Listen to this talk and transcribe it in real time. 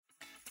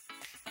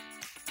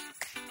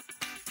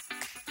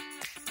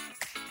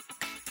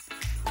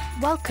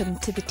Welcome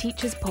to the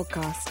Teachers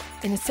Podcast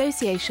in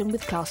association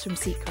with Classroom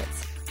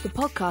Secrets, the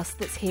podcast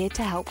that's here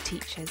to help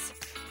teachers.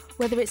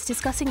 Whether it's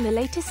discussing the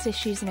latest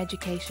issues in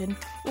education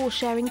or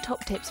sharing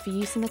top tips for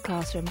use in the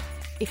classroom,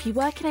 if you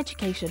work in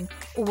education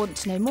or want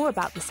to know more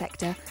about the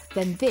sector,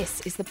 then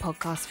this is the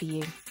podcast for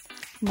you.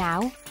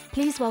 Now,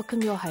 please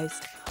welcome your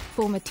host,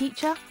 former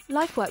teacher,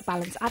 life-work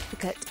balance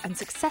advocate and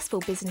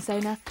successful business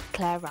owner,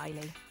 Claire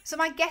Riley. So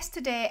my guest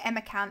today,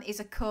 Emma Can, is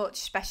a coach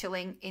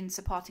specialising in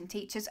supporting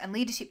teachers and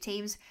leadership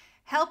teams,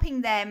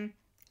 helping them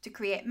to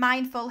create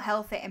mindful,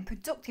 healthy and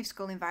productive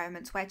school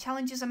environments where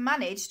challenges are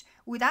managed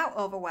without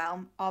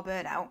overwhelm or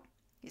burnout.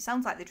 It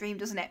sounds like the dream,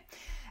 doesn't it?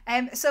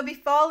 So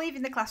before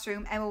leaving the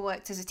classroom, Emma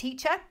worked as a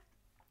teacher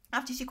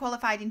after she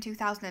qualified in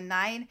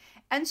 2009,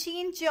 and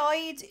she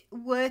enjoyed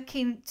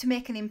working to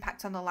make an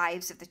impact on the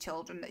lives of the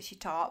children that she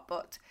taught.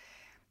 But,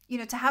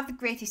 to have the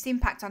greatest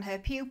impact on her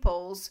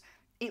pupils,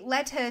 it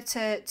led her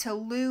to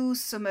lose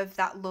some of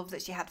that love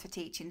that she had for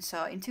teaching.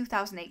 So in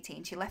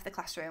 2018, she left the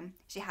classroom.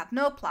 She had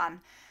no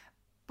plan,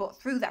 but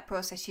through that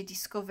process, she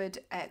discovered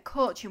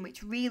coaching,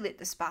 which really lit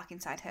the spark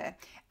inside her.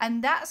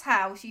 And that's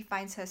how she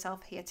finds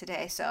herself here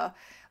today. So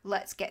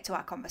let's get to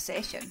our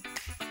conversation.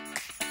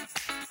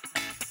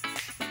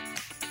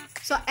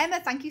 So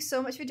Emma, thank you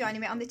so much for joining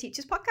me on the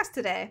Teachers Podcast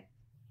today.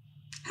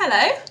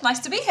 Hello, nice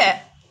to be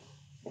here.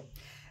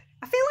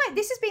 I feel like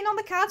this has been on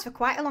the cards for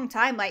quite a long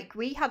time. Like,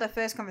 we had our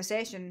first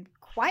conversation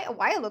quite a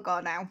while ago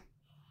now.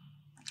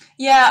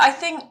 Yeah, I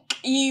think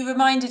you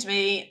reminded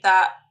me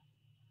that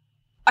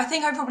I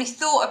think I probably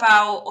thought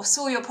about or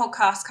saw your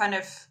podcast kind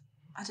of,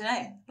 I don't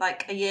know,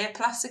 like a year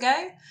plus ago.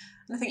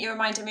 And I think you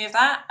reminded me of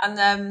that.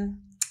 And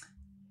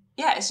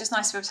yeah, it's just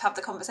nice to be able to have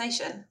the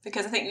conversation,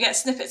 because I think we get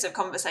snippets of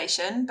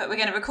conversation, but we're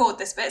going to record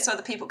this bit so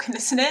other people can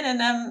listen in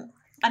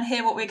and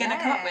hear what we're going to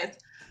come up with.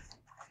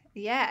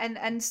 Yeah,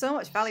 and so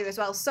much value as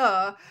well.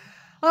 So,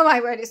 oh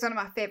my word, it's one of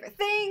my favourite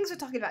things. We're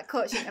talking about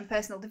coaching and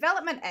personal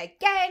development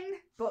again,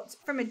 but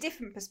from a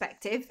different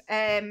perspective.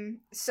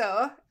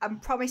 So I'm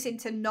promising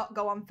to not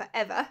go on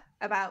forever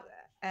about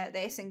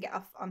this and get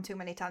off on too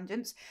many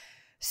tangents.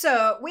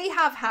 So we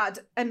have had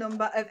a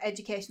number of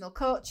educational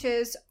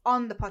coaches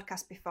on the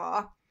podcast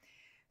before.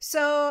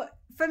 So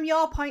from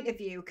your point of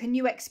view, can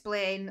you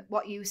explain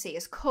what you see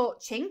as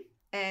coaching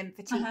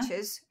for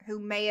teachers who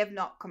may have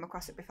not come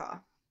across it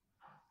before?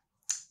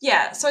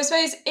 Yeah, so I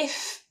suppose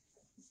if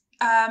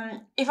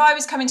I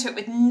was coming to it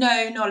with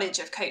no knowledge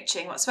of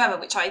coaching whatsoever,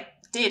 which I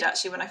did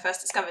actually when I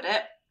first discovered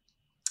it,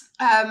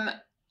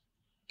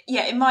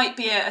 yeah, it might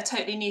be a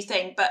totally new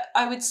thing, but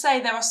I would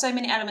say there are so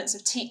many elements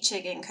of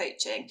teaching in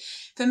coaching.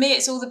 For me,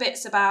 it's all the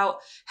bits about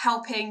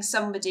helping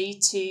somebody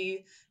to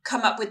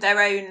come up with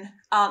their own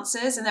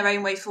answers and their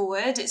own way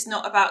forward. It's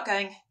not about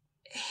going,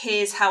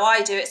 here's how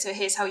I do it, so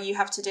here's how you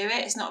have to do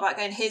it. It's not about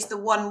going, here's the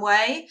one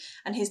way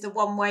and here's the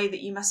one way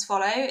that you must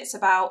follow. It's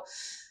about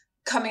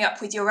coming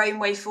up with your own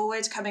way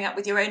forward, coming up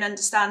with your own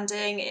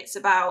understanding. It's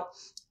about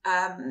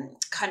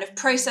kind of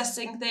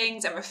processing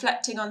things and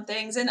reflecting on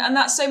things. And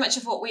that's so much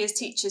of what we as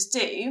teachers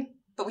do,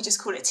 but we just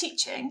call it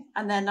teaching.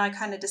 And then I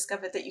kind of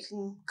discovered that you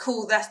can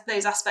call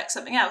those aspects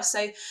something else.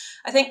 So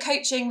I think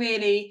coaching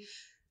really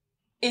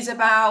is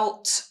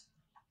about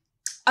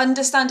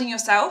understanding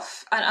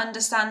yourself and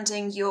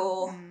understanding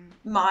your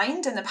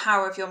mind and the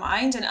power of your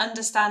mind and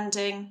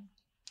understanding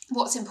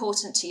what's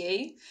important to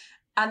you.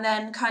 And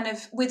then kind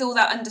of with all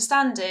that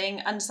understanding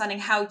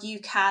how you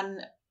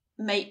can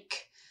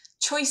make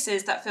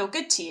choices that feel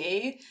good to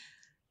you,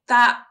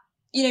 that,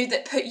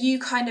 that put you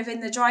kind of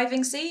in the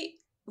driving seat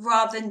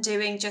rather than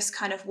doing just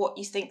kind of what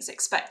you think's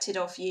expected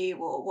of you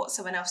or what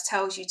someone else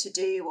tells you to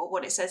do or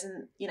what it says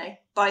in,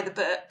 by the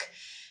book.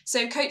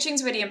 So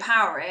coaching's really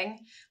empowering.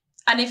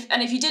 And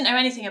if you didn't know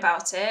anything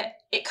about it,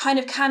 it kind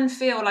of can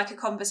feel like a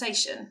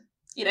conversation.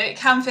 It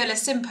can feel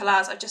as simple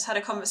as I've just had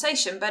a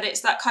conversation, but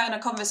it's that kind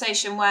of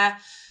conversation where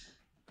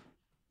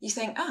you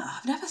think,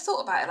 I've never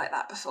thought about it like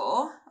that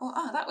before. Or,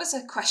 that was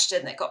a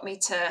question that got me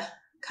to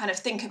kind of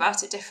think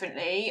about it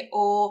differently.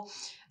 Or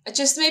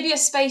just maybe a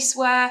space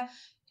where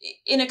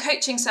in a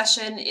coaching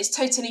session, it's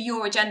totally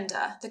your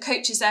agenda. The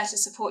coach is there to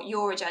support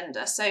your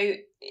agenda. So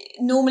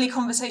normally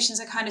conversations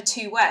are kind of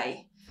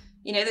two-way.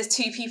 There's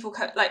two people,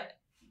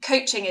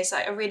 coaching is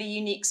like a really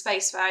unique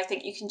space where I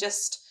think you can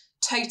just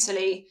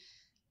totally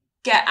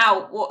get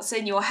out what's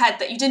in your head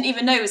that you didn't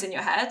even know was in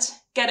your head,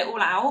 get it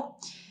all out,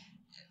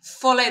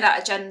 follow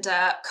that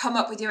agenda, come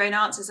up with your own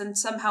answers and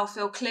somehow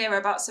feel clearer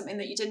about something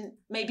that you didn't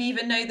maybe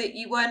even know that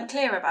you weren't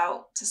clear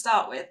about to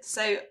start with.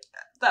 So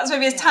that's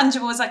maybe as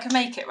tangible as I can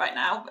make it right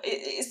now.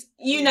 It's,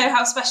 know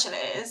how special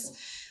it is,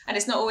 and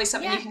it's not always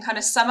something you can kind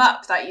of sum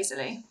up that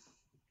easily.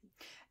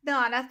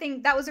 No, and I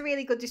think that was a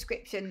really good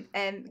description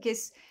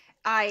because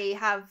I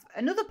have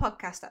another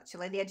podcast,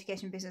 actually, the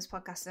Education Business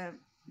Podcast,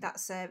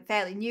 that's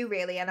fairly new,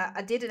 really. And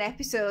I did an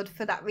episode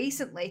for that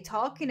recently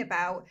talking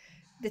about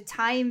the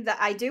time that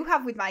I do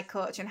have with my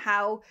coach and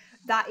how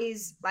that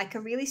is like a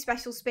really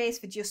special space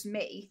for just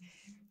me,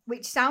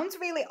 which sounds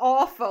really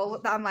awful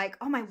that I'm like,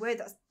 oh my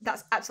word,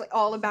 that's actually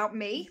all about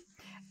me.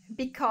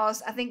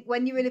 Because I think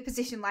when you're in a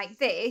position like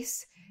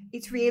this,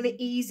 it's really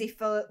easy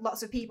for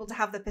lots of people to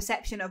have the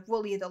perception of,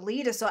 well, you're the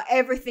leader, so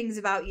everything's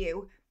about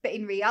you. But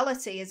in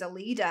reality, as a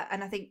leader,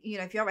 and I think,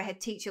 if you're a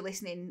head teacher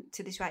listening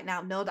to this right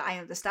now, know that I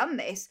understand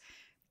this,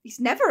 it's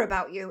never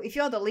about you. If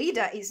you're the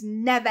leader, it's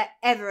never,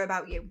 ever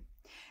about you.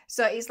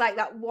 So it's like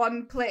that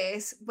one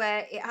place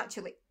where it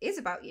actually is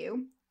about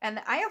you. And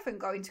I often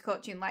go into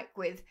coaching like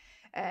with,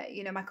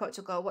 my coach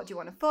will go, what do you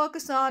want to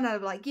focus on? And I'll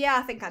be like, yeah,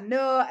 I think I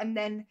know. And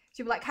then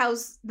she'll be like,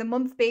 how's the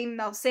month been?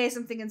 And I'll say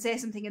something.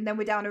 And then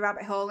we're down a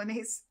rabbit hole and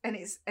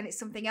it's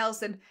something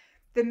else. And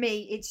for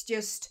me, it's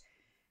just,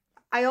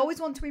 I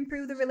always want to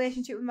improve the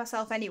relationship with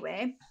myself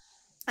anyway.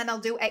 And I'll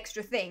do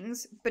extra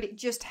things, but it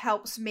just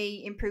helps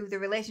me improve the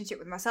relationship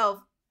with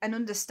myself and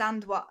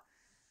understand what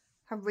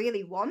I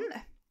really want.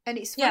 And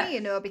it's funny,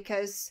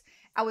 because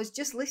I was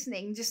just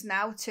listening just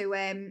now to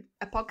a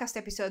podcast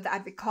episode that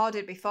I'd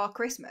recorded before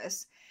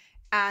Christmas,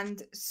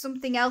 and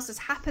something else has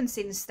happened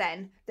since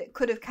then that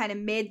could have kind of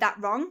made that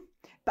wrong.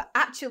 But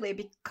actually,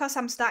 because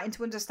I'm starting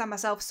to understand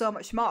myself so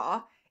much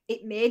more,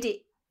 it made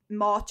it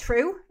more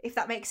true, if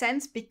that makes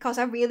sense, because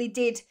I really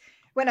did.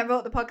 When I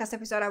wrote the podcast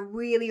episode, I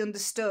really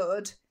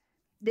understood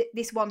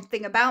this one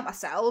thing about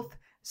myself.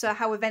 So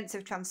how events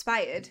have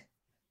transpired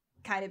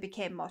kind of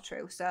became more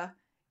true. So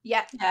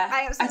yeah.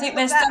 I think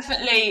there's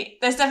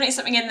definitely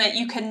something in that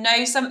you can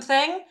know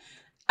something,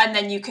 and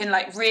then you can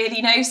like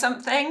really know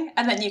something,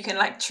 and then you can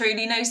like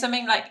truly know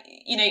something. Like,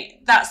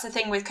 that's the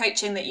thing with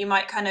coaching, that you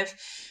might kind of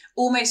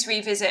almost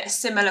revisit a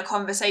similar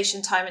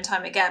conversation time and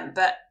time again,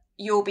 but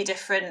you'll be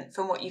different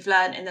from what you've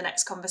learned in the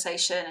next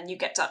conversation, and you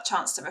get that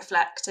chance to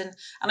reflect. And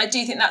I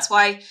do think that's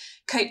why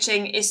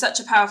coaching is such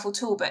a powerful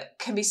tool, but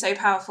can be so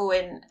powerful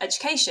in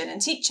education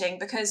and teaching,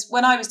 because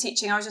when I was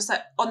teaching, I was just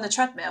like on the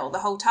treadmill the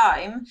whole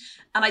time,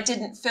 and I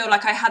didn't feel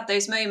like I had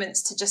those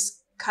moments to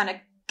just kind of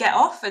get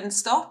off and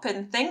stop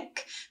and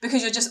think,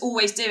 because you're just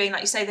always doing,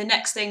 like you say, the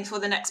next thing for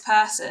the next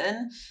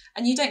person,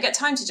 and you don't get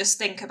time to just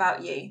think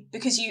about you,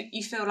 because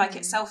you feel like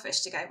it's selfish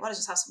to go, well, I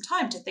just have some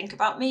time to think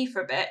about me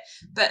for a bit.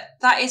 But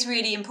that is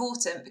really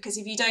important, because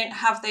if you don't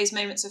have those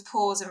moments of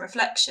pause and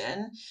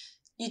reflection,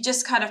 you're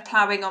just kind of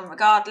ploughing on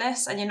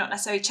regardless, and you're not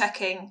necessarily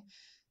checking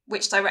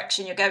which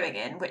direction you're going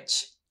in,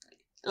 which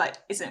like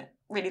isn't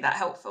really that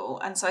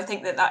helpful. And so I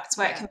think that that's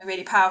where it can be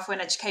really powerful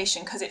in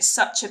education, because it's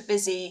such a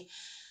busy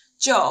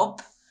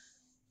job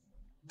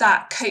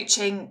that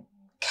coaching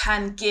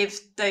can give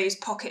those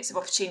pockets of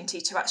opportunity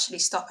to actually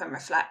stop and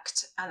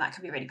reflect, and that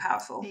can be really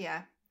powerful.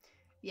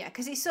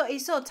 Because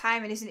it's so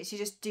timing, isn't it, to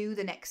just do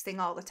the next thing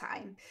all the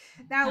time.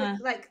 Now,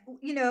 like,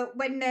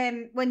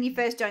 when you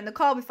first joined the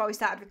call before we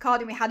started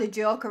recording, we had a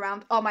joke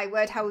around, oh my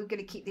word, how are we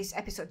going to keep this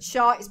episode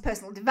short? It's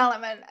personal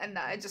development, and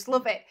I just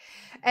love it.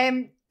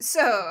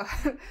 So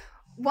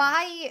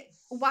why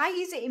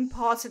is it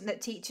important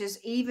that teachers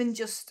even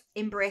just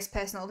embrace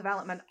personal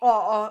development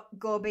or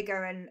go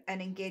bigger and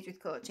engage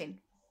with coaching?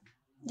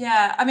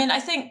 Yeah, I mean, I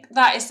think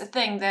that is the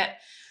thing that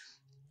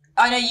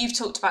I know you've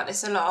talked about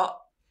this a lot,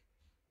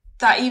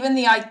 that even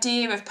the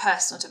idea of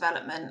personal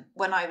development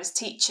when I was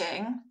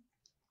teaching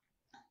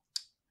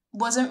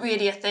wasn't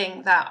really a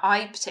thing that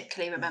I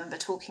particularly remember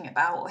talking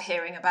about or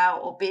hearing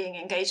about or being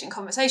engaged in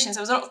conversations.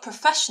 There was a lot of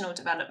professional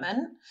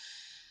development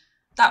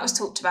that was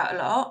talked about a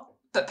lot,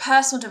 but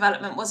personal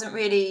development wasn't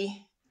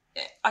really,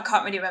 I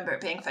can't really remember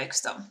it being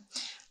focused on.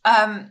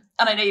 And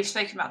I know you've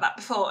spoken about that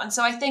before. And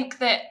so I think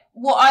that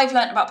what I've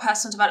learned about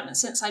personal development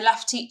since I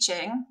left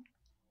teaching,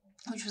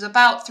 which was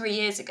about 3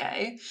 years ago,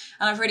 and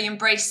I've really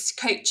embraced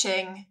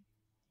coaching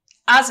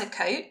as a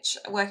coach,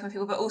 working with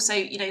people, but also,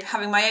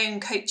 having my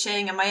own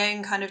coaching and my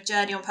own kind of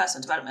journey on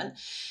personal development,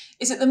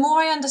 is that the more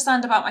I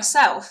understand about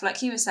myself,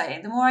 like you were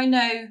saying, the more I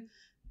know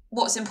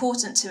what's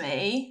important to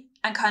me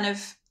and kind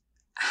of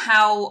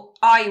how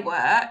I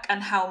work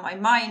and how my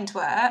mind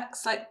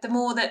works, like the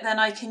more that then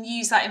I can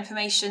use that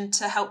information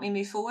to help me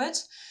move forward.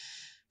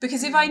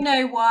 Because if I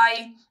know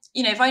why,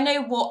 if I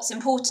know what's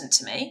important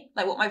to me,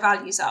 like what my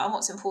values are and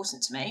what's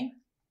important to me,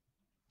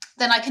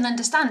 then I can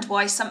understand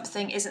why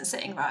something isn't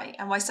sitting right,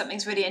 and why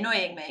something's really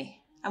annoying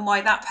me, and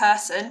why that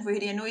person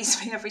really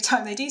annoys me every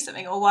time they do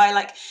something, or why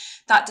like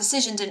that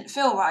decision didn't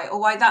feel right, or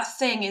why that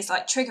thing is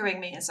like triggering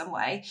me in some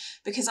way,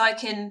 because I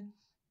can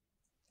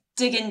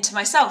dig into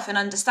myself and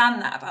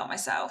understand that about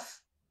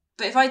myself.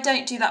 But if I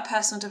don't do that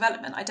personal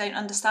development, I don't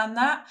understand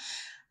that.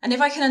 And if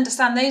I can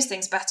understand those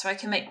things better, I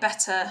can make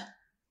better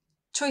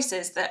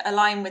choices that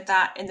align with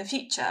that in the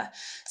future.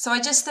 So I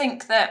just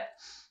think that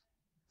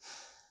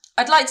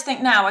I'd like to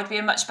think now I'd be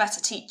a much better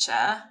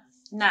teacher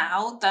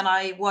now than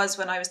I was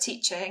when I was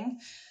teaching,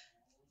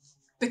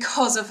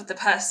 because of the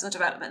personal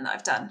development that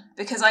I've done,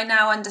 because I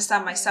now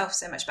understand myself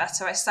so much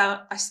better.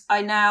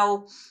 I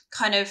now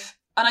kind of,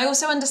 and I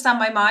also understand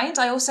my mind.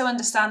 I also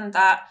understand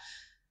that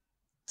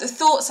the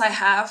thoughts I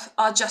have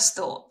are just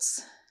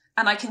thoughts,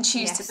 and I can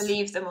choose to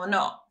believe them or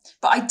not.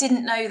 But I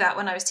didn't know that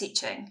when I was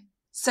teaching.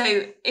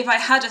 So if I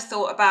had a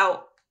thought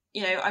about,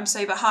 I'm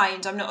so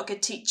behind, I'm not a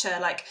good teacher,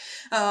 like,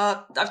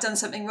 I've done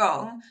something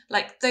wrong,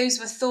 like those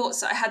were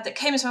thoughts that I had that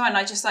came into my mind,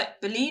 and I just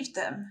like believed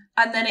them.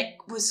 And then it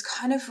was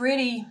kind of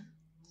really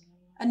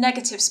a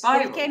negative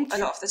spiral a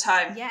lot of the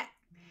time.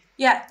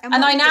 Yeah.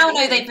 And I now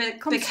know they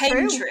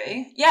became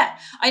true. Yeah.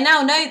 I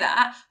now know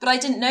that, but I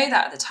didn't know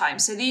that at the time.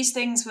 So these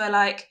things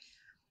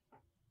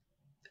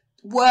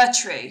were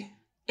true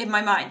in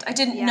my mind. I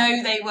didn't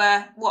know they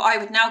were what I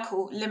would now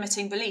call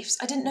limiting beliefs.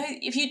 I didn't know.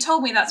 If you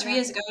told me that 3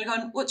 years ago, I would have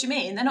gone, what do you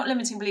mean? They're not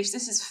limiting beliefs.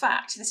 This is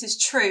fact. This is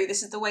true.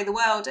 This is the way the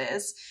world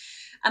is.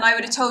 And I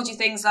would have told you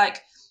things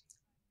like,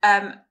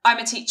 I'm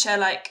a teacher,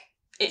 like,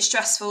 it's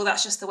stressful.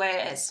 That's just the way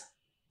it is.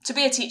 To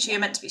be a teacher, you're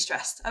meant to be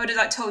stressed. I would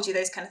have told you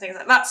those kind of things.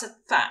 Like, that's a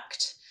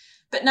fact.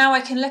 But now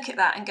I can look at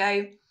that and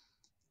go,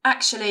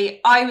 actually,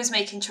 I was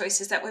making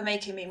choices that were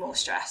making me more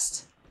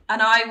stressed.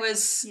 And I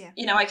was,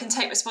 I can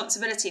take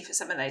responsibility for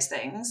some of those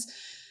things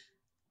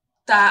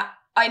that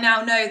I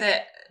now know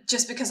that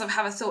just because I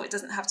have a thought, it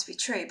doesn't have to be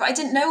true. But I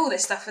didn't know all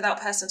this stuff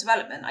without personal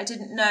development. I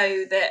didn't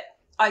know that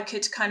I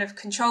could kind of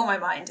control my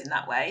mind in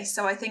that way.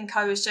 So I think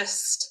I was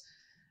just,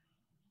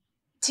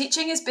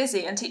 teaching is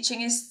busy and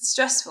teaching is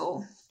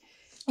stressful.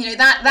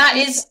 That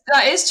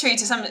is true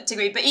to some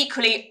degree, but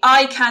equally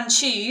I can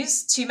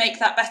choose to make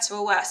that better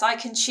or worse. I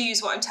can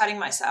choose what I'm telling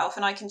myself,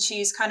 and I can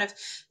choose kind of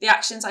the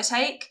actions I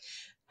take.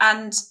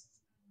 And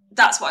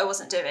that's what I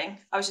wasn't doing.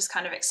 I was just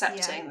kind of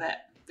accepting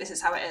that this is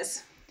how it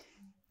is.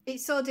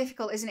 It's so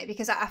difficult, isn't it?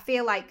 Because I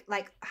feel like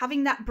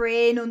having that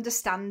brain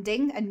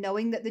understanding and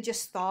knowing that they're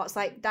just thoughts,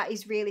 like, that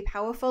is really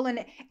powerful.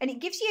 And it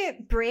gives you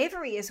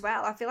bravery as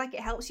well. I feel like it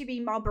helps you be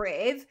more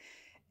brave,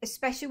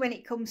 especially when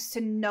it comes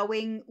to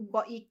knowing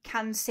what you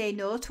can say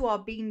no to, or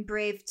being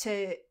brave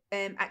to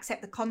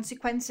accept the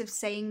consequence of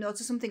saying no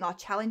to something or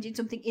challenging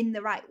something in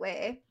the right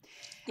way.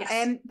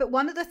 Yes. But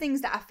one of the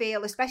things that I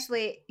feel,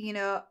 especially,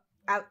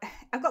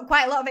 I've got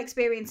quite a lot of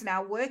experience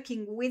now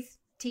working with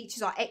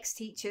teachers or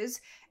ex-teachers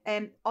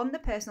on the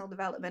personal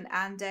development.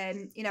 And,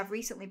 I've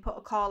recently put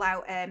a call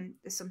out.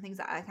 There's some things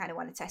that I kind of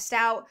want to test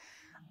out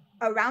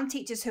around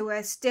teachers who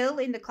are still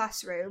in the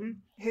classroom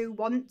who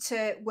want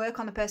to work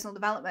on the personal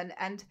development.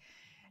 And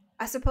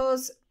I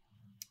suppose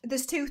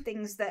there's two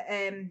things that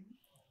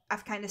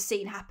I've kind of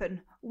seen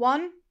happen.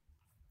 One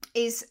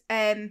is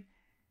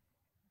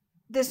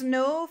there's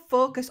no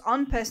focus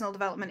on personal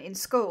development in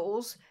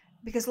schools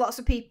because lots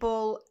of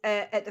people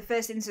at the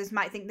first instance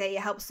might think that it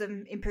helps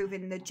them improve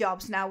in their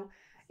jobs. Now,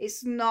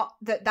 it's not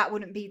that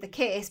wouldn't be the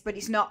case, but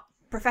it's not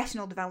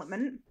professional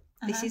development.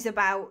 This is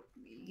about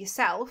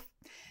yourself.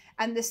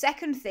 And the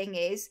second thing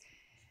is,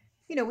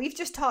 we've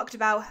just talked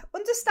about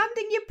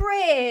understanding your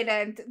brain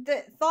and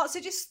the thoughts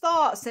are just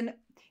thoughts. And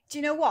do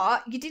you know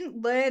what? You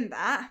didn't learn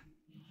that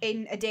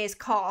in a day's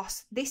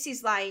course. This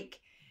is like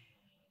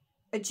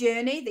a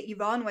journey that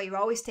you're on where you're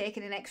always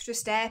taking an extra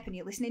step and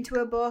you're listening to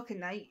a book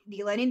and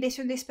you're learning this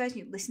from this person,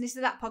 you're listening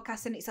to that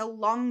podcast, and it's a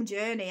long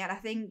journey. And I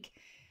think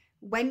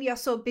when you're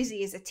so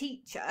busy as a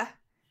teacher,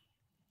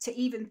 to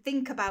even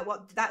think about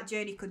what that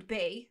journey could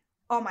be,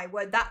 oh my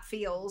word, that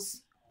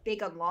feels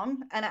big and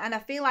long. And I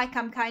feel like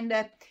I'm kind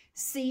of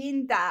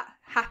seeing that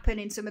happen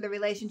in some of the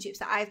relationships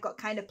that I've got,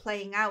 kind of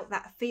playing out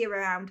that fear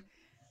around,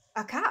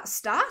 I can't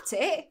start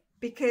it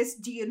because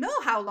do you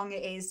know how long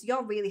it is?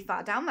 You're really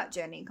far down that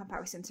journey in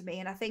comparison to me.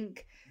 And I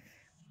think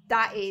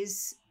that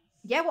is,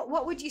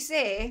 what would you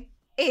say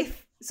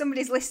if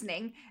somebody's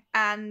listening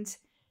and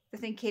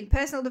they're thinking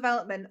personal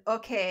development,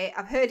 okay,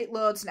 I've heard it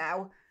loads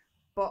now,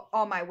 but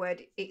oh my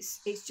word, it's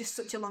just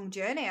such a long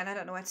journey and I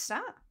don't know where to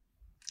start.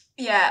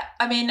 Yeah,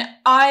 I mean,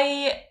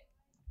 I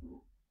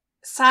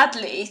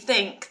sadly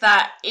think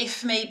that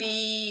if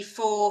maybe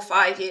 4 or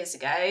 5 years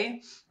ago,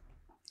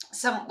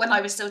 when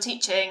I was still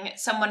teaching,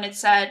 someone had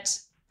said,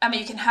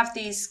 you can have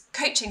these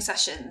coaching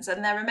sessions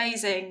and they're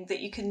amazing, that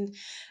you can,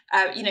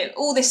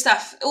 all the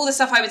stuff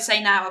I would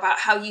say now about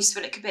how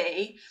useful it could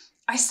be,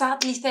 I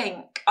sadly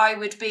think I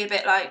would be a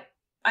bit like,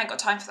 I ain't got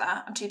time for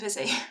that. I'm too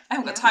busy. I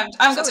haven't got time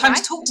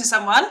to talk to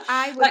someone.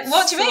 I would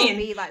what do you mean?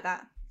 Be like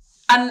that.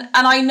 And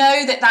I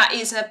know that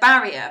is a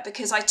barrier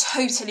because I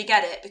totally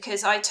get it,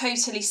 because I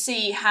totally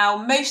see how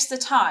most of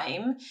the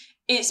time,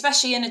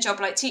 especially in a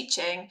job like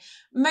teaching,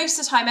 most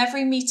of the time,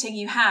 every meeting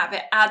you have,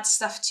 it adds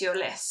stuff to your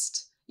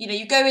list.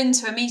 You go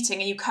into a meeting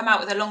and you come out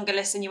with a longer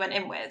list than you went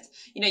in with.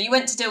 You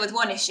went to deal with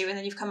one issue and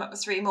then you've come up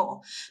with 3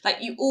 more.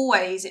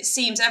 It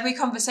seems every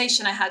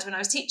conversation I had when I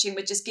was teaching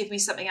would just give me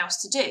something else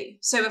to do.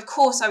 So of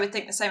course I would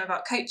think the same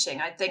about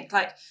coaching. I'd think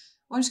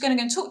I'm just going to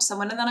go and talk to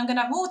someone and then I'm going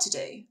to have more to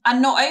do.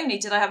 And not only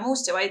did I have more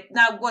to do, I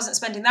now wasn't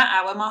spending that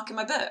hour marking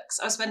my books.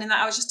 I was spending that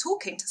hour just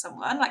talking to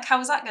someone. How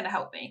was that going to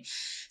help me?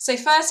 So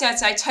firstly, I'd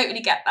say I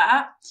totally get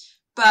that.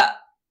 But,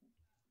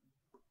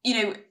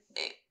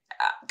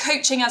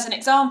 coaching as an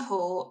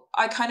example,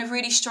 I kind of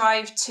really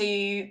strive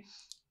to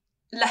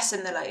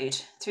lessen the load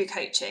through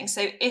coaching.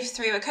 So if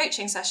through a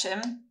coaching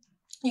session,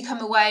 you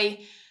come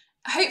away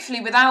hopefully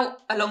without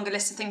a longer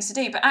list of things to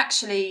do, but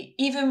actually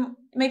even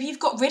maybe you've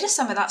got rid of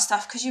some of that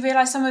stuff because you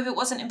realise some of it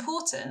wasn't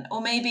important,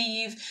 or maybe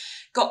you've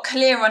got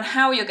clear on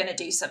how you're going to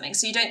do something,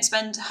 so you don't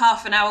spend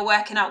half an hour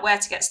working out where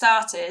to get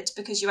started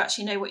because you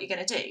actually know what you're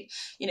going to do.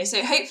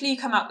 So hopefully you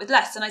come up with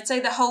less. And I'd say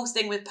the whole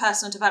thing with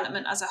personal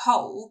development as a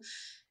whole,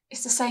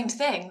 it's the same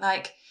thing.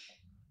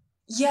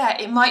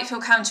 yeah, it might feel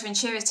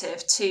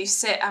counterintuitive to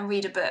sit and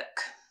read a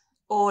book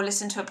or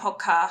listen to a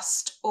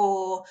podcast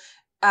or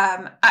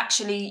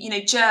actually, you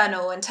know,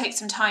 journal and take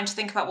some time to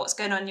think about what's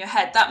going on in your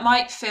head. That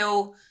might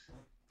feel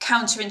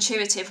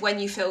counterintuitive when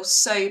you feel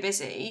so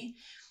busy.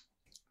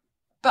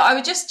 But I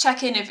would just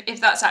check in if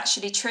that's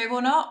actually true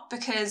or not,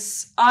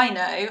 because I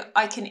know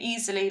I can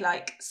easily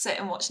like sit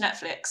and watch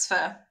Netflix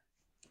for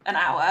an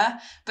hour,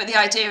 but the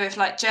idea of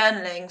like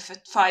journaling for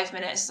 5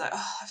 minutes is like,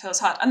 oh, it feels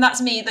hard. And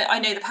that's me, that I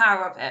know the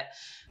power of it,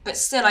 but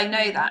still I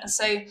know that. And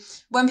so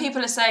when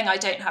people are saying I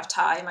don't have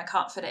time, I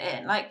can't fit it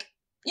in, like,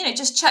 you know,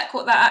 just check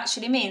what that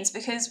actually means,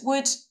 because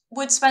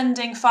would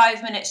spending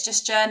 5 minutes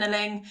just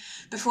journaling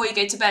before you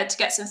go to bed to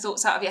get some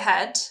thoughts out of your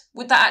head,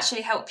 would that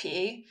actually help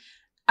you?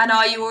 And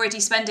are you already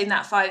spending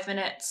that 5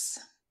 minutes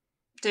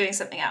doing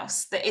something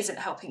else that isn't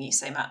helping you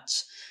so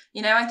much?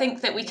 You know, I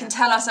think that we can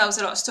tell ourselves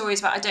a lot of stories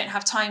about, I don't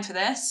have time for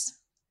this.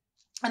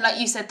 And like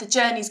you said, the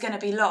journey's going to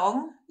be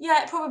long.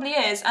 Yeah, it probably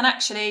is. And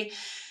actually,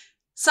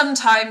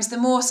 sometimes the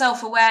more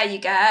self-aware you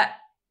get,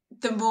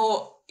 the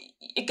more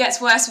it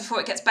gets worse before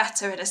it gets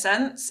better, in a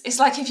sense. It's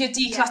like if you're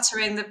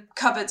decluttering the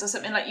cupboards or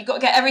something, like you've got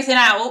to get everything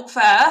out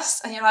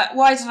first, and you're like,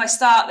 why did I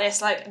start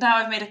this? Like, now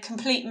I've made a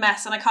complete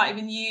mess and I can't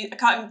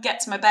even get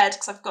to my bed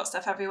because I've got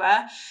stuff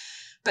everywhere.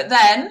 But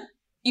then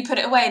you put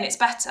it away and it's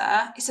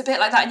better. It's a bit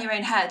like that in your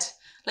own head.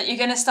 Like, you're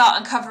going to start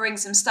uncovering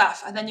some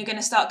stuff, and then you're going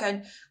to start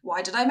going,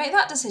 why did I make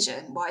that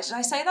decision? Why did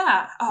I say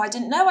that? Oh, I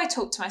didn't know I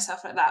talked to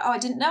myself like that. Oh, I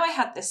didn't know I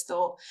had this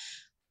thought.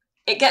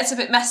 It gets a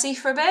bit messy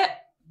for a bit,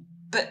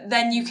 but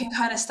then you can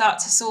kind of start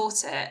to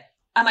sort it.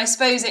 And I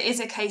suppose it is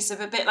a case of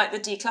a bit like the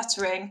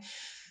decluttering.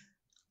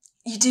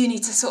 You do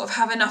need to sort of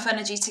have enough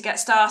energy to get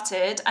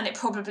started, and it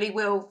probably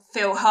will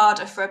feel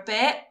harder for a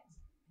bit,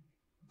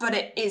 but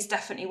it is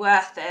definitely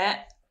worth it.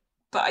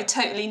 But I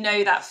totally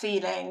know that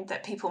feeling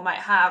that people might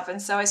have.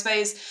 And so I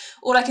suppose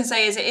all I can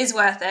say is it is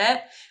worth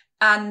it,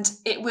 and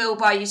it will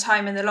buy you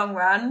time in the long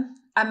run.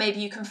 And maybe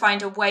you can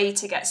find a way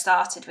to get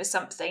started with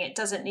something. It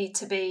doesn't need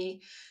to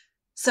be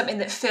something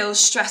that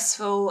feels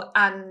stressful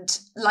and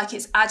like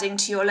it's adding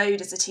to your load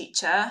as a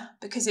teacher,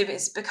 because if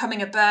it's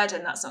becoming a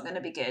burden, that's not going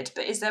to be good.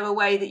 But is there a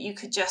way that you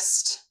could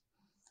just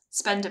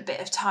spend a bit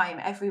of time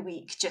every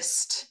week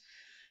just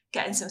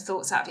getting some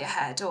thoughts out of your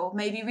head, or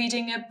maybe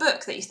reading a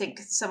book that you think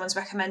someone's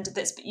recommended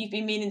that you've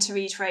been meaning to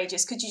read for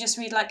ages? Could you just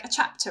read like a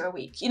chapter a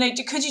week? You know,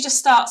 could you just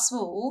start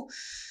small,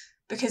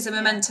 because the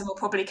momentum will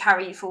probably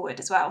carry you forward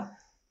as well.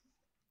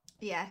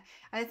 Yeah,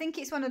 and I think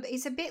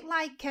it's a bit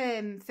like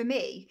for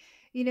me,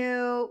 you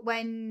know,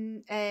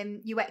 when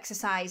you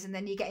exercise and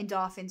then you get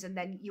endorphins and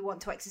then you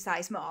want to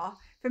exercise more.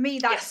 For me,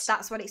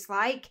 that's what it's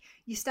like.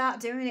 You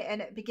start doing it,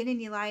 and at the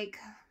beginning you're like,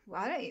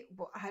 well, I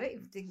don't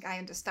even think I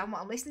understand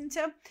what I'm listening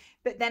to.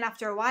 But then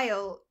after a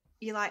while,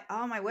 you're like,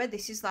 oh my word,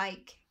 this is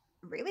like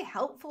really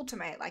helpful to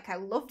me. Like, I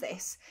love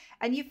this.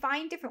 And you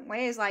find different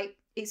ways. Like,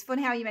 it's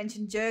funny how you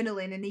mentioned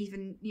journaling, and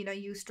even, you know,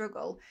 you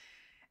struggle.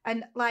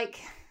 And like,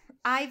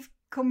 I've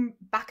come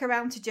back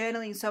around to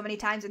journaling so many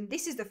times. And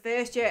this is the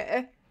first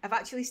year I've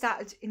actually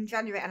started in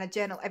January, and I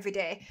journal every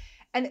day.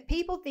 And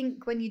people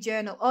think when you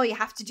journal, oh, you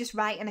have to just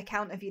write an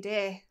account of your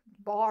day.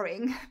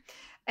 Boring.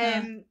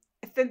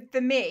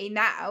 For me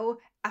now,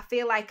 I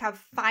feel like I've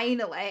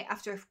finally,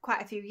 after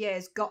quite a few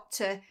years, got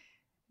to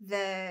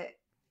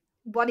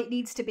what it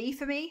needs to be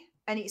for me.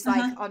 And it's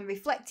like on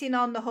reflecting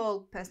on the whole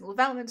personal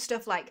development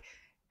stuff, like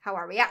how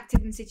I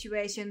reacted in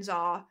situations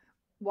or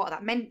what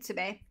that meant to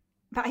me.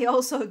 But I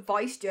also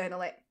voice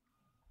journal it.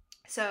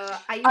 So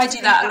I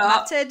do that a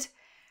lot. Mattered,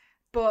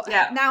 but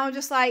now I'm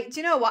just like, do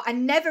you know what? I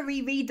never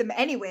reread them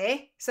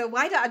anyway. So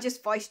why don't I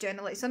just voice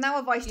journal it? So now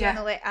I voice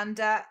journal it, and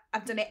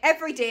I've done it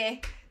every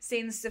day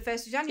since the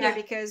 1st of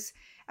January because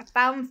I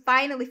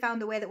finally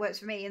found a way that works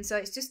for me. And so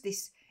it's just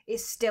this,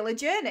 it's still a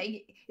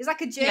journey. It's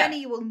like a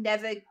journey you will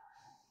never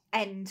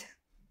end.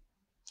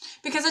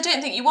 Because I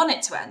don't think you want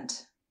it to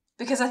end.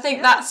 Because I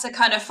think that's a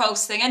kind of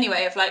false thing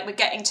anyway, of like, we're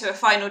getting to a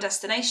final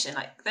destination.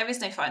 Like, there is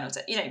no final,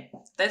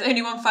 there's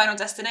only one final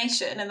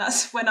destination, and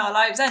that's when our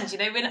lives end. You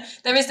know,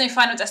 there is no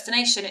final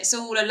destination. It's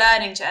all a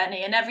learning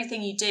journey, and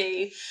everything you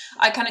do,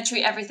 I kind of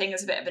treat everything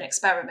as a bit of an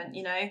experiment.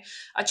 You know,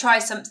 I try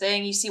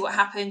something, you see what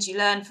happens, you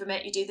learn from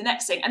it, you do the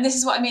next thing. And this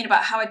is what I mean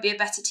about how I'd be a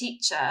better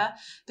teacher,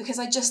 because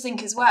I just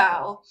think as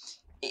well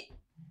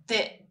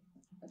that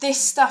this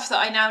stuff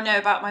that I now know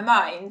about my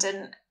mind,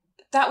 and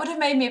that would have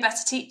made me a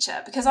better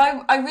teacher, because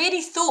I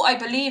really thought I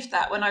believed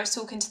that when I was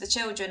talking to the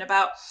children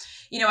about,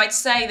 you know, I'd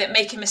say that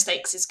making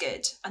mistakes is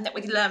good and that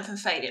we learn from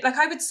failure. Like,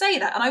 I would say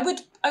that, and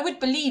I would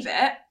believe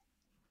it,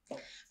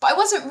 but I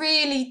wasn't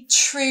really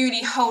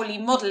truly wholly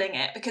modelling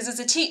it, because as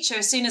a teacher,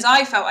 as soon as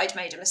I felt I'd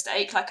made a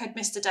mistake, like I'd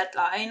missed a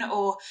deadline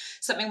or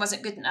something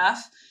wasn't good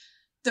enough,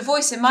 the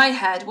voice in my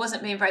head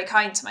wasn't being very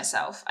kind to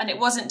myself, and it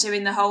wasn't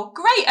doing the whole,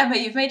 great, Emma,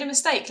 you've made a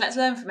mistake, let's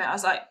learn from it. I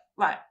was like,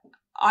 right,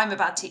 I'm a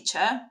bad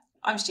teacher.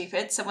 I'm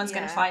stupid. Someone's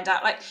going to find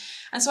out.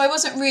 And so I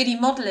wasn't really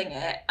modelling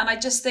it. And I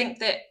just think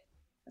that,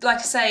 like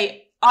I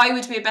say, I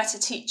would be a better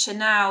teacher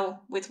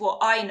now with what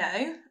I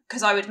know,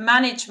 because I would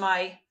manage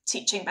my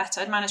teaching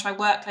better, I'd manage my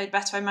workload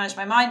better, I'd manage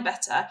my mind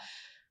better.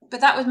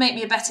 But that would make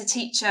me a better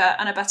teacher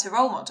and a better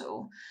role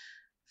model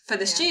for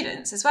the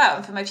students as well,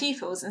 and for my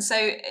pupils. And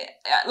so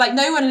like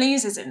no one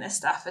loses in this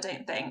stuff, I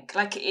don't think.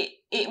 Like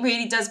it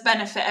really does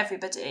benefit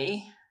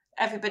everybody,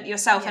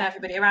 yourself and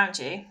everybody around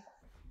you.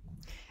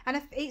 And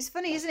it's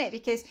funny, isn't it?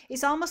 Because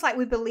it's almost like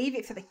we believe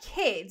it for the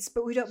kids,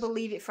 but we don't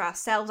believe it for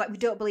ourselves. Like we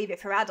don't believe it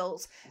for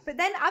adults. But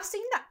then I've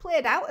seen that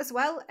played out as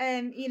well.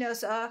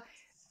 So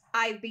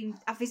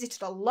I've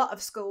visited a lot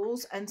of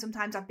schools, and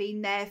sometimes I've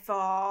been there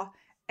for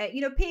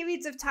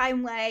periods of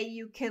time where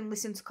you can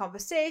listen to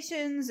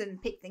conversations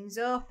and pick things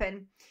up.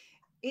 And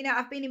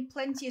I've been in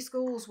plenty of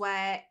schools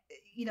where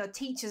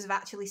teachers have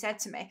actually said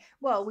to me,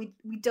 well, we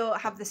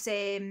don't have the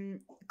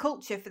same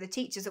culture for the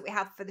teachers that we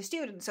have for the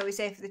students. So we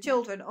say for the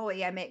children, oh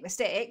yeah, make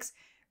mistakes,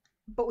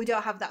 but we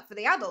don't have that for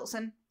the adults.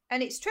 And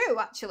it's true,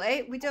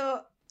 actually. We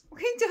don't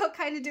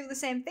kind of do the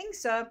same thing.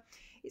 So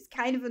it's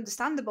kind of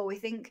understandable. We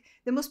think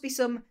there must be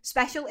some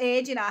special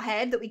age in our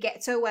head that we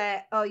get to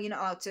where, you're not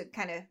allowed to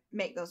kind of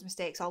make those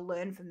mistakes or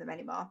learn from them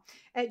anymore.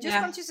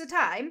 Conscious of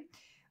time.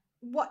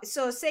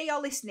 So say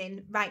you're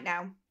listening right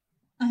now,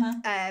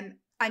 and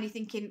you're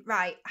thinking,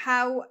 right,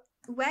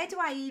 where do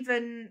I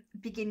even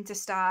begin to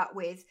start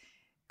with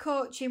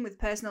coaching, with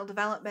personal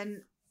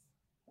development?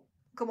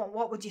 Come on,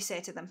 what would you say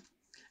to them?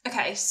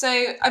 Okay, so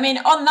I mean,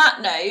 on that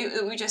note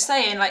that we were just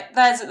saying, like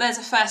there's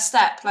a first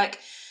step. Like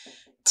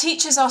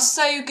teachers are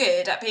so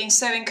good at being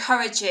so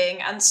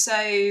encouraging and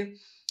so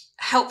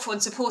helpful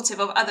and supportive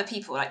of other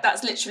people. Like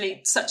that's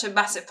literally such a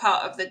massive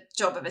part of the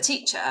job of a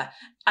teacher.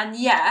 And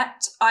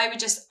yet I would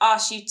just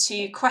ask you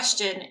to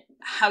question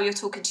how you're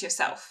talking to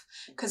yourself,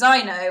 because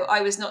I know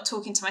I was not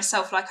talking to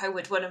myself like I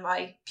would one of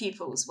my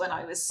pupils when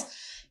I was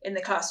in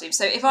the classroom.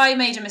 So if I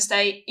made a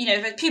mistake,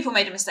 if a pupil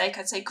made a mistake,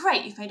 I'd say,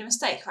 great, you've made a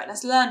mistake, right,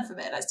 let's learn from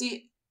it,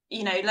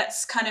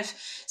 let's kind of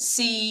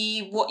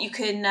see what you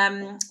can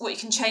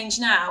change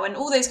now, and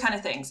all those kind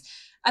of things.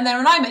 And then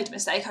when I made a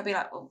mistake, I'd be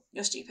like, well,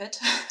 you're stupid.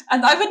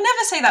 And I would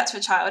never say that to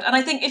a child. And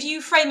I think if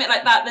you frame it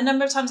like that, the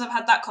number of times I've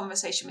had that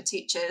conversation with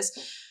teachers,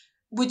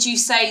 would you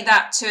say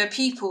that to a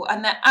pupil?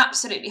 And they're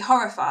absolutely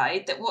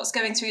horrified that what's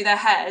going through their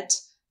head,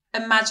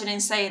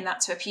 imagining saying that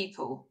to a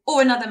pupil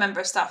or another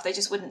member of staff, they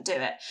just wouldn't do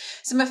it.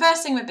 So my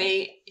first thing would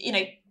be,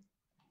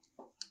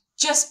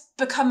 just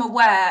become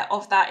aware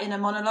of that inner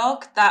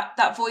monologue,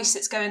 that voice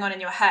that's going on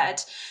in your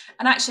head.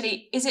 And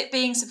actually, is it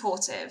being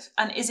supportive?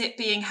 And is it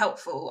being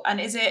helpful? And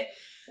is it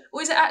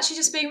actually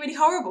just being really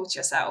horrible to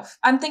yourself?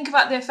 And think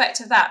about the effect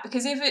of that.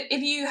 Because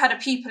if you had a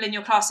pupil in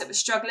your class that was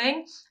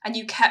struggling and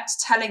you kept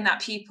telling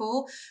that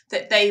pupil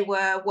that they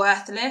were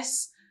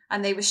worthless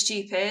and they were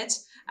stupid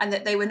and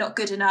that they were not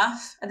good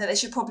enough and that they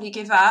should probably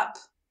give up,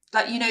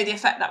 like, the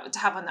effect that would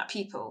have on that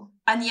pupil.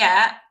 And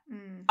yet,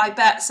 I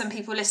bet some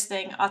people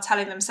listening are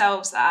telling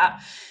themselves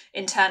that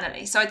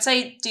internally. So I'd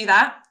say do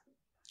that.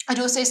 I'd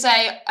also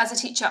say, as a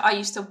teacher, I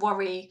used to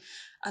worry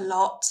a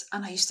lot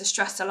and I used to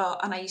stress a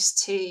lot, and I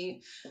used to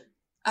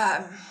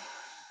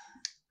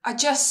I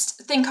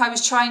just think I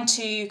was trying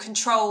to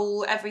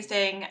control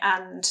everything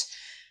and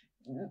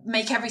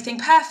make everything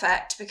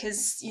perfect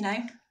because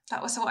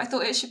that was what I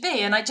thought it should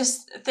be. And I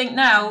just think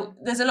now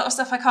there's a lot of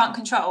stuff I can't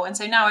control, and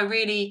so now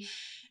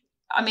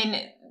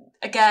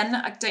again,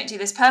 I don't do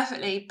this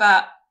perfectly,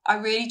 but I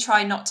really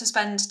try not to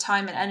spend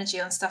time and energy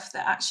on stuff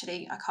that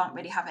actually I can't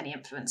really have any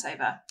influence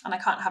over and I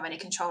can't have any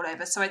control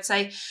over. So I'd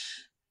say,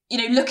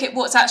 look at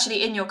what's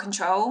actually in your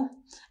control.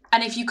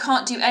 And if you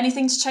can't do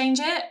anything to change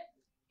it,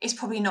 it's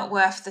probably not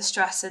worth the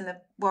stress and the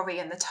worry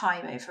and the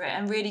time over it.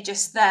 And really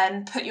just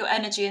then put your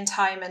energy and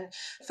time and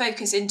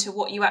focus into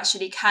what you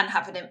actually can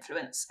have an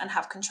influence and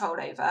have control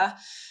over.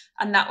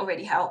 And that will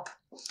really help.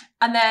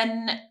 And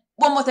then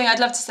one more thing I'd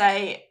love to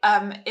say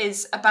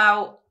is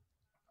about,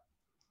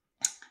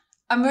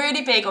 I'm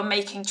really big on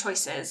making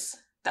choices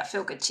that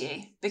feel good to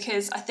you,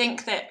 because I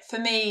think that for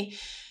me,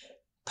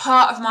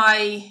 part of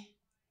my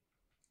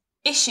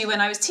issue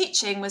when I was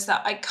teaching was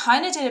that I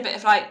kind of did a bit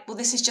of like, well,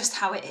 this is just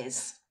how it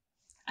is.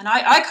 And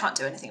I can't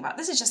do anything about it.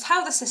 This is just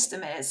how the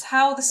system is,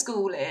 how the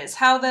school is,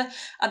 how the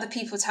other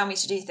people tell me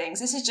to do things.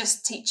 This is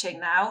just teaching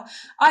now.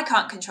 I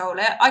can't control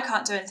it. I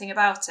can't do anything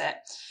about it.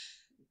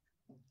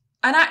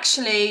 And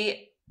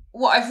actually,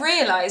 what I've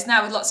realised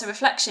now with lots of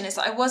reflection is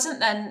that I wasn't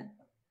then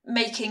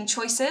making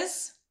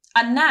choices.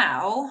 And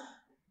now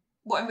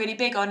what I'm really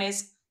big on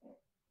is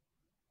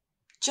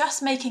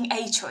just making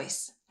a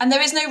choice. And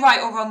there is no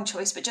right or wrong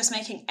choice, but just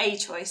making a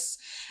choice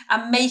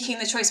and making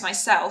the choice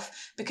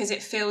myself because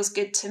it feels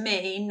good to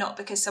me, not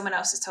because someone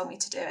else has told me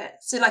to do it.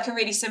 So like a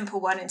really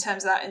simple one in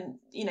terms of that,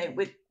 and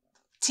with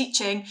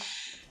teaching,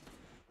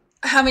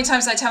 how many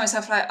times I tell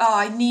myself like, oh,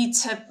 I need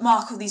to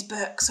mark all these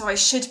books, or I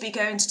should be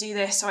going to do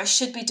this, or I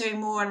should be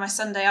doing more on my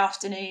Sunday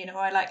afternoon, or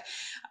I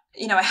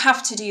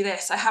have to do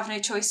this. I have no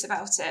choice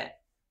about it.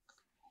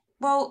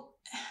 Well,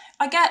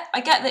 I get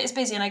that it's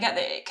busy and I get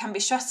that it can be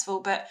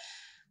stressful, but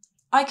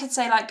I could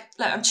say like,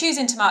 look, I'm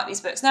choosing to mark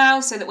these books now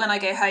so that when I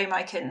go home,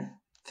 I can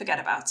forget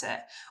about it.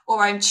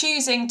 Or I'm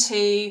choosing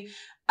to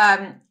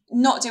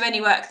not do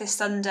any work this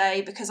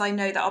Sunday because I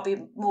know that I'll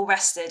be more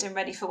rested and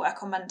ready for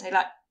work on Monday.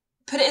 Like,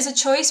 put it as a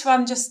choice where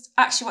I'm just,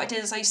 actually what I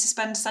did is I used to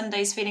spend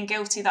Sundays feeling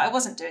guilty that I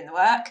wasn't doing the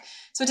work.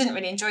 So I didn't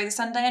really enjoy the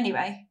Sunday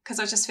anyway, because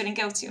I was just feeling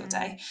guilty all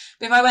day.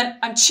 But if I went,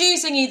 I'm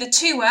choosing either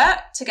to work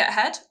to get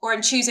ahead, or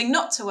I'm choosing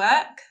not to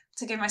work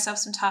to give myself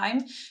some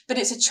time, but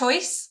it's a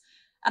choice.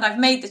 And I've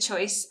made the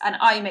choice, and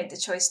I made the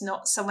choice,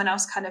 not someone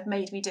else kind of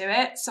made me do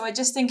it. So I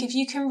just think if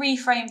you can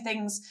reframe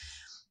things,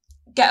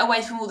 get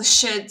away from all the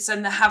shoulds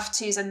and the have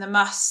tos and the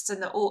musts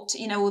and the ought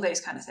to, all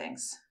those kind of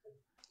things.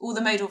 All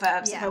the modal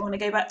verbs, if I want to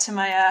go back to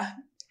my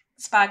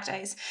spag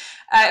days.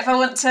 If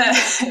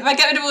I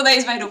get rid of all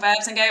those modal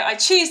verbs and go, I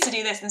choose to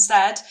do this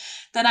instead,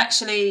 then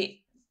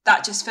actually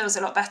that just feels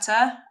a lot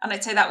better. And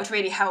I'd say that would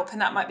really help.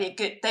 And that might be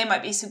they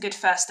might be some good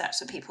first steps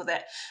for people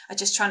that are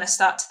just trying to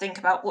start to think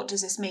about, what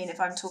does this mean if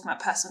I'm talking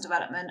about personal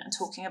development and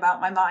talking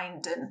about my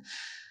mind? And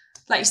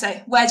like you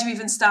say, where do you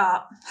even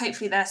start?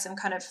 Hopefully there's some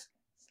kind of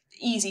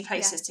easy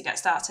places to get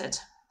started.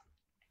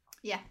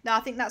 Yeah, no, I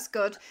think that's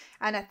good.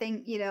 And I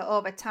think,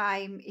 over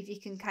time, if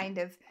you can kind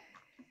of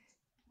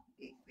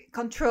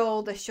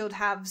control the should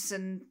haves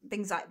and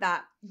things like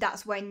that,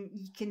 that's when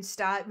you can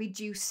start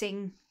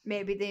reducing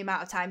maybe the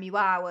amount of time you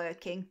are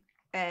working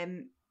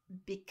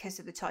because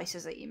of the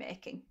choices that you're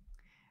making.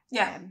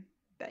 Yeah.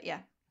 But yeah.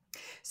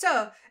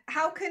 So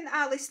how can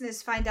our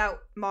listeners find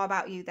out more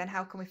about you then?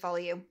 How can we follow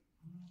you?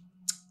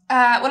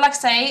 Well, like I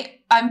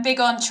say, I'm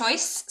big on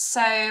choice. So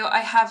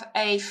I have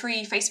a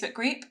free Facebook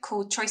group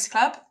called Choice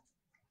Club.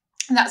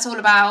 And that's all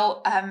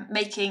about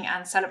making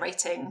and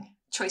celebrating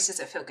choices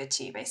that feel good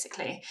to you,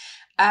 basically.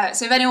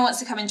 So if anyone wants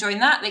to come and join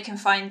that, they can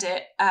find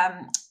it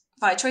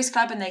via Choice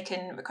Club and they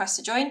can request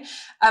to join.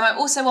 I'm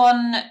also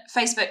on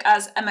Facebook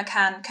as Emma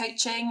Can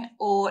Coaching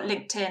or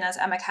LinkedIn as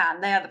Emma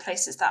Can. They are the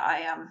places that I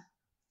am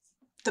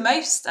the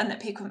most and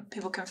that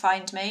people can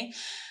find me.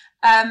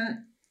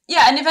 And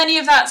if any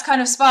of that's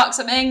kind of sparked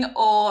something,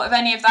 or if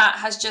any of that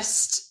has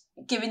just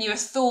given you a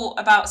thought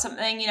about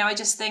something, I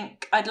just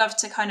think I'd love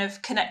to kind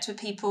of connect with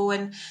people,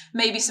 and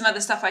maybe some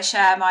other stuff I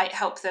share might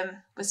help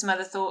them with some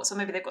other thoughts, or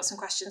maybe they've got some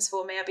questions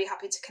for me. I'd be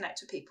happy to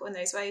connect with people in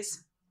those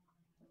ways.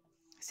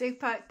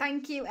 Super.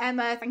 Thank you,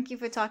 Emma. Thank you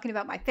for talking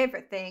about my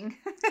favourite thing.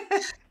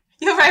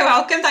 You're very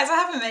welcome. Thanks for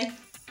having me.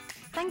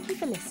 Thank you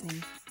for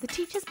listening. The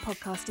Teachers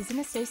Podcast is in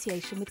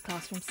association with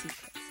Classroom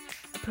Secrets,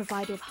 a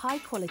provider of high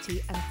quality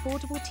and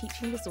affordable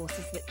teaching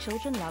resources that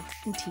children love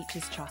and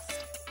teachers trust.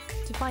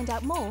 To find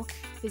out more,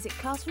 visit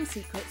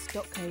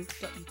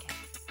classroomsecrets.co.uk.